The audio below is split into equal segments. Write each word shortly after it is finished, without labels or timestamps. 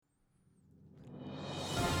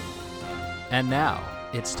And now,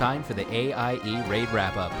 it's time for the AIE Raid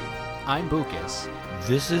Wrap-Up. I'm Bukas.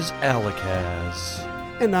 This is Alikaz.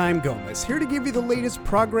 And I'm Gomez, here to give you the latest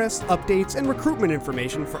progress, updates, and recruitment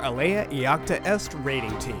information for AIERaidWrapupEp6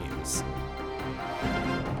 raiding teams.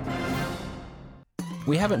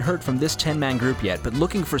 We haven't heard from this 10-man group yet, but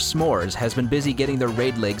Looking for Smores has been busy getting their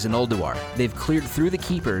raid legs in Ulduar. They've cleared through the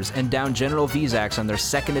Keepers and downed General Vizax on their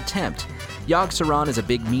second attempt. Yogg-Saron is a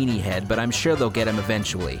big meanie head, but I'm sure they'll get him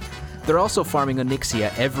eventually. They're also farming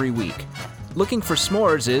Onyxia every week. Looking for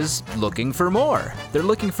Smores is looking for more. They're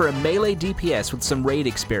looking for a melee DPS with some raid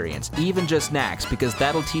experience, even just Nax, because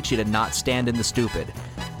that'll teach you to not stand in the stupid.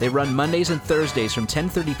 They run Mondays and Thursdays from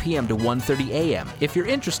 10:30 p.m. to 1:30 a.m. If you're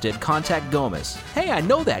interested, contact Gomez. Hey, I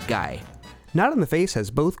know that guy. Not in the Face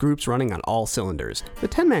has both groups running on all cylinders. The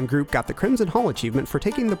 10-man group got the Crimson Hall achievement for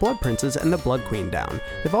taking the Blood Princes and the Blood Queen down.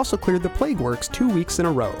 They've also cleared the Plague Works 2 weeks in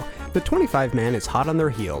a row. The 25-man is hot on their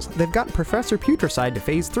heels. They've gotten Professor Putricide to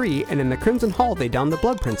Phase 3, and in the Crimson Hall they downed the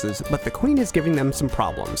Blood Princes, but the Queen is giving them some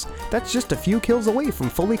problems. That's just a few kills away from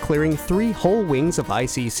fully clearing 3 whole wings of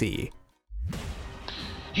ICC.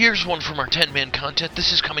 Here's one from our 10-man content.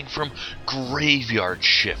 This is coming from Graveyard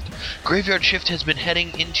Shift. Graveyard Shift has been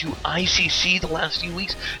heading into ICC the last few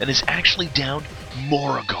weeks and has actually downed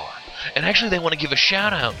Morrigar. And actually they want to give a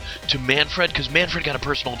shout out to Manfred, because Manfred got a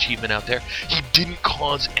personal achievement out there. He didn't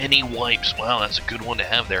cause any wipes. Wow, that's a good one to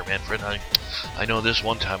have there, Manfred. I know this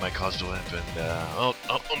one time I caused a wipe,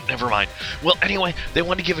 and never mind. Well, anyway, they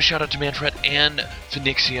want to give a shout out to Manfred and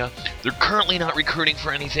Phoenixia. They're currently not recruiting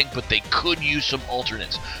for anything, but they could use some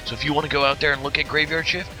alternates. So if you want to go out there and look at Graveyard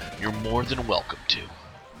Shift, you're more than welcome to.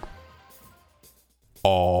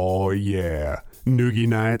 Oh yeah, Noogie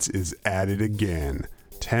Nights is at it again.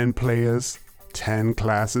 10 players, 10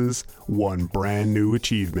 classes, 1 brand new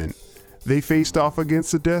achievement. They faced off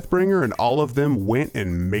against the Deathbringer and all of them went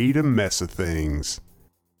and made a mess of things.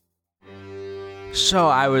 So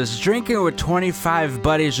I was drinking with 25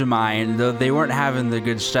 buddies of mine, though they weren't having the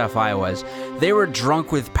good stuff I was. They were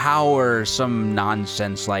drunk with power or some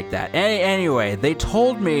nonsense like that. Anyway, they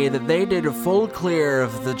told me that they did a full clear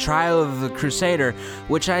of the Trial of the Crusader,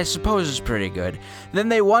 which I suppose is pretty good. Then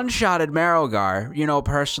they one-shotted Marrowgar. You know,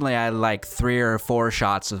 personally, I like 3 or 4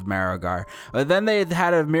 shots of Marrowgar. But then they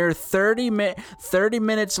had a mere 30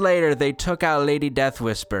 minutes later, they took out Lady Death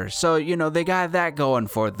Whisper. So, you know, they got that going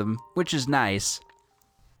for them, which is nice.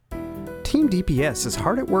 Team DPS is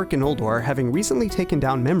hard at work in Ulduar, having recently taken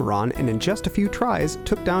down Memoron and in just a few tries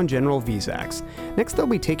took down General Vizax. Next they'll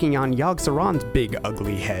be taking on Yogg-Saron's big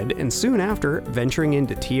ugly head, and soon after, venturing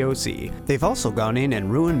into TOC. They've also gone in and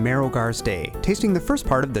ruined Marrowgar's day, tasting the first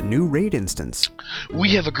part of the new raid instance.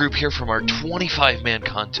 We have a group here from our 25-man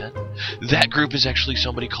content. That group is actually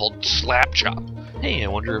somebody called Slapchop. Hey, I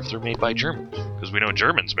wonder if they're made by Germans, because we know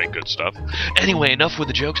Germans make good stuff. Anyway, enough with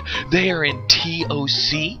the jokes. They are in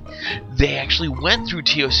TOC. They actually went through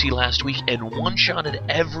TOC last week and one-shotted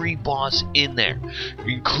every boss in there,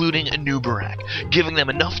 including Anubarak, giving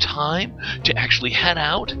them enough time to actually head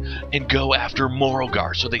out and go after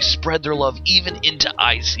Morrigar, so they spread their love even into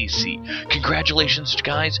ICC. Congratulations,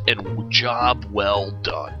 guys, and job well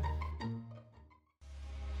done.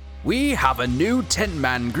 We have a new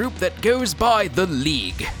 10-man group that goes by the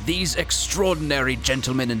League. These extraordinary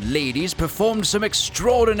gentlemen and ladies performed some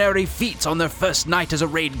extraordinary feats on their first night as a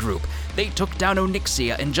raid group. They took down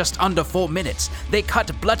Onyxia in just under 4 minutes. They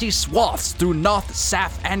cut bloody swaths through Noth,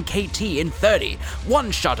 Saf, and KT in 30.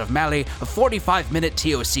 1 shot of Mali, a 45-minute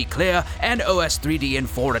TOC clear, and OS3D in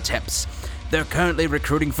 4 attempts. They're currently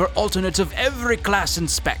recruiting for alternates of every class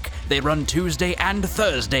and spec. They run Tuesday and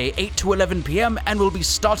Thursday, 8 to 11 p.m. and will be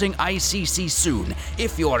starting ICC soon.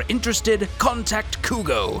 If you are interested, contact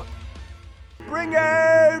Kugo. Bring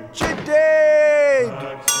out your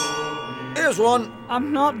dead! Here's one.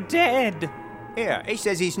 I'm not dead. Here, he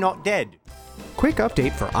says he's not dead. Quick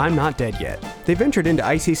update for I'm Not Dead Yet. They ventured into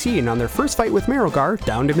ICC and on their first fight with Marrowgar,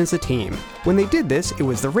 downed him as a team. When they did this, it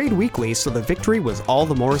was the raid weekly, so the victory was all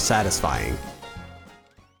the more satisfying.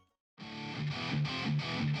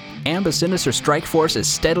 Ambisinister Strike Force is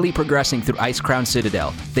steadily progressing through Icecrown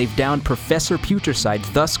Citadel. They've downed Professor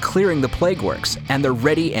Putricide, thus clearing the Plague Works, and they're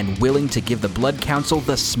ready and willing to give the Blood Council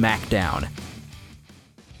the smackdown.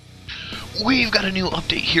 We've got a new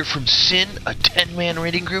update here from Sin, a 10-man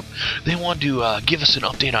raiding group. They want to give us an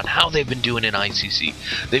update on how they've been doing in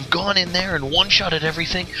ICC. They've gone in there and one-shotted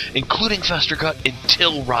everything, including Festergut,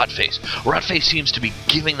 until Rotface. Rotface seems to be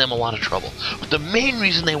giving them a lot of trouble. But the main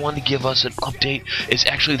reason they wanted to give us an update is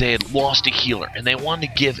actually they had lost a healer, and they wanted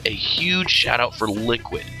to give a huge shout-out for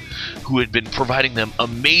Liquid, who had been providing them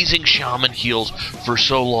amazing shaman heals for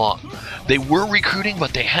so long. They were recruiting,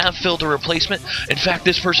 but they have filled a replacement. In fact,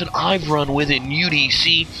 this person I've run with in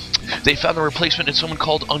UDC, they found a replacement in someone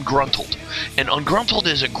called Ungruntled. And Ungruntled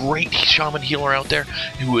is a great shaman healer out there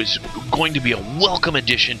who is going to be a welcome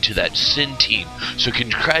addition to that Sin team. So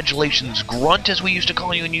congratulations, Grunt, as we used to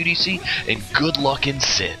call you in UDC, and good luck in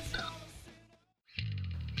Sin.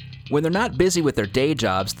 When they're not busy with their day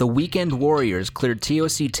jobs, the Weekend Warriors cleared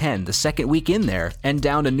TOC 10 the second week in there and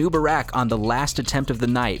downed a new Barak on the last attempt of the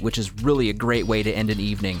night, which is really a great way to end an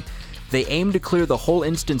evening. They aim to clear the whole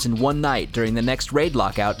instance in one night during the next raid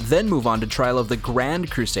lockout, then move on to trial of the Grand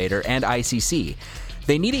Crusader and ICC.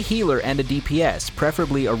 They need a healer and a DPS,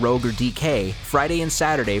 preferably a rogue or DK, Friday and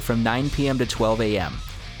Saturday from 9 p.m. to 12 a.m.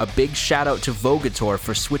 A big shout out to Vogator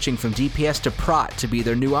for switching from DPS to Prot to be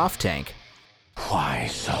their new off-tank. Why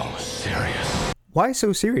so serious? Why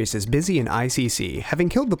So Serious is busy in ICC, having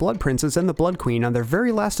killed the Blood Princess and the Blood Queen on their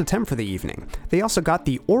very last attempt for the evening. They also got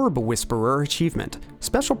the Orb Whisperer achievement.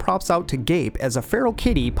 Special props out to Gape as a feral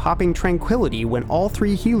kitty popping Tranquility when all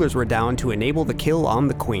 3 healers were down to enable the kill on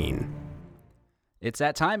the Queen. It's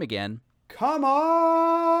that time again. Come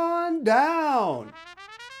on down!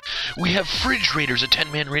 We have Fridge Raiders, a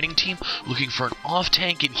 10-man raiding team, looking for an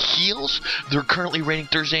off-tank and heals. They're currently raiding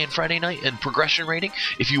Thursday and Friday night and progression raiding.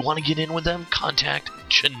 If you want to get in with them, contact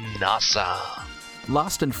Chinasa.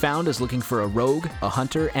 Lost and Found is looking for a rogue, a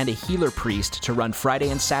hunter, and a healer priest to run Friday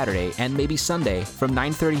and Saturday, and maybe Sunday, from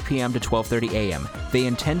 9:30 p.m. to 12:30 a.m. They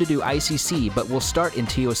intend to do ICC, but will start in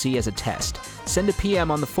TOC as a test. Send a PM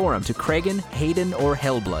on the forum to Kragan, Hayden, or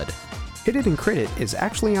Hellblood. Hit It and Crit It is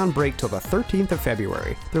actually on break till the 13th of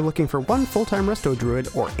February. They're looking for one full-time Resto Druid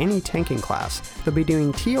or any tanking class. They'll be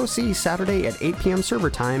doing TOC Saturday at 8 p.m.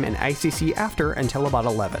 server time and ICC after until about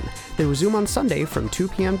 11. They resume on Sunday from 2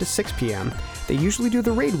 p.m. to 6 p.m. They usually do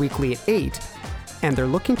the raid weekly at 8, and they're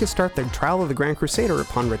looking to start their trial of the Grand Crusader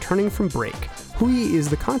upon returning from break. Hui is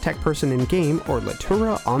the contact person in-game or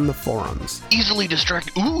Latura on the forums. Easily distract.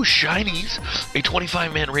 Ooh, shinies! A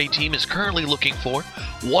 25-man raid team is currently looking for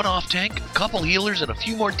one off-tank, a couple healers, and a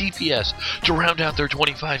few more DPS to round out their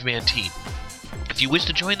 25-man team. If you wish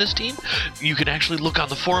to join this team, you can actually look on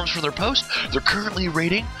the forums for their post. They're currently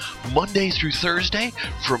raiding Monday through Thursday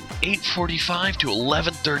from 8:45 to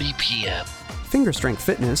 11:30 p.m. Finger Strength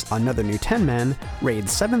Fitness, another new 10-man,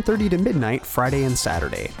 raids 7:30 to midnight Friday and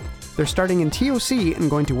Saturday. They're starting in TOC and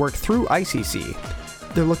going to work through ICC.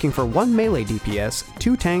 They're looking for one melee DPS,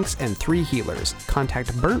 2 tanks, and 3 healers.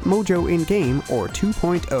 Contact Burnt Mojo in-game or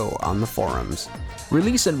 2.0 on the forums.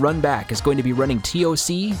 Release and Run Back is going to be running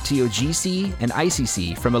TOC, TOGC, and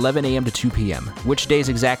ICC from 11 a.m. to 2 p.m. Which days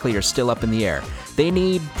exactly are still up in the air. They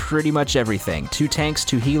need pretty much everything. 2 tanks,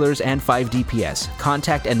 2 healers, and 5 DPS.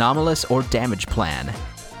 Contact Anomalous or Damage Plan.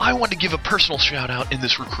 I want to give a personal shout out in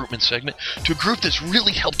this recruitment segment to a group that's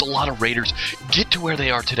really helped a lot of raiders get to where they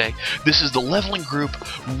are today. This is the leveling group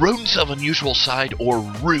Rodents of Unusual Side, or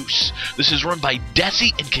Roos. This is run by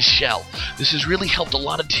Desi and Kishel. This has really helped a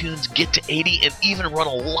lot of tunes get to 80 and even run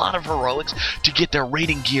a lot of heroics to get their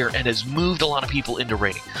raiding gear, and has moved a lot of people into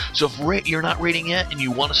raiding. So if you're not raiding yet and you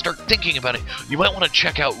want to start thinking about it, you might want to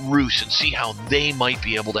check out Roos and see how they might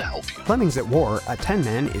be able to help you. Lemmings at War, a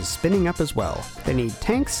 10-man, is spinning up as well. They need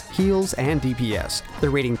tanks, heals, and DPS. They're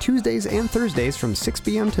raiding Tuesdays and Thursdays from 6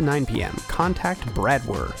 p.m. to 9 p.m. Contact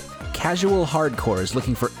Bradwer. Casual Hardcore is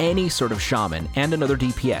looking for any sort of shaman and another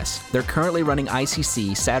DPS. They're currently running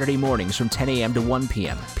ICC Saturday mornings from 10 a.m. to 1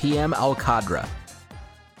 p.m. PM Al Qadra.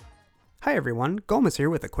 Hi everyone, Gomez here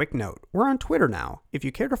with a quick note. We're on Twitter now. If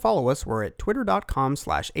you care to follow us, we're at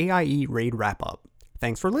twitter.com/AIERaidWrapUp.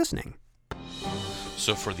 Thanks for listening.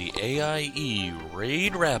 So for the AIE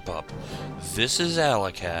Raid Wrap-Up, this is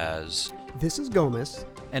Alakaz. This is Gomez.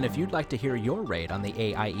 And if you'd like to hear your raid on the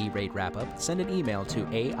AIE Raid Wrap-Up, send an email to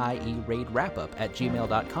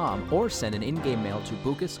AIERaidWrapUp@gmail.com or send an in-game mail to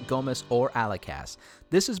Bukas, Gomez, or Alakaz.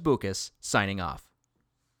 This is Bukas, signing off.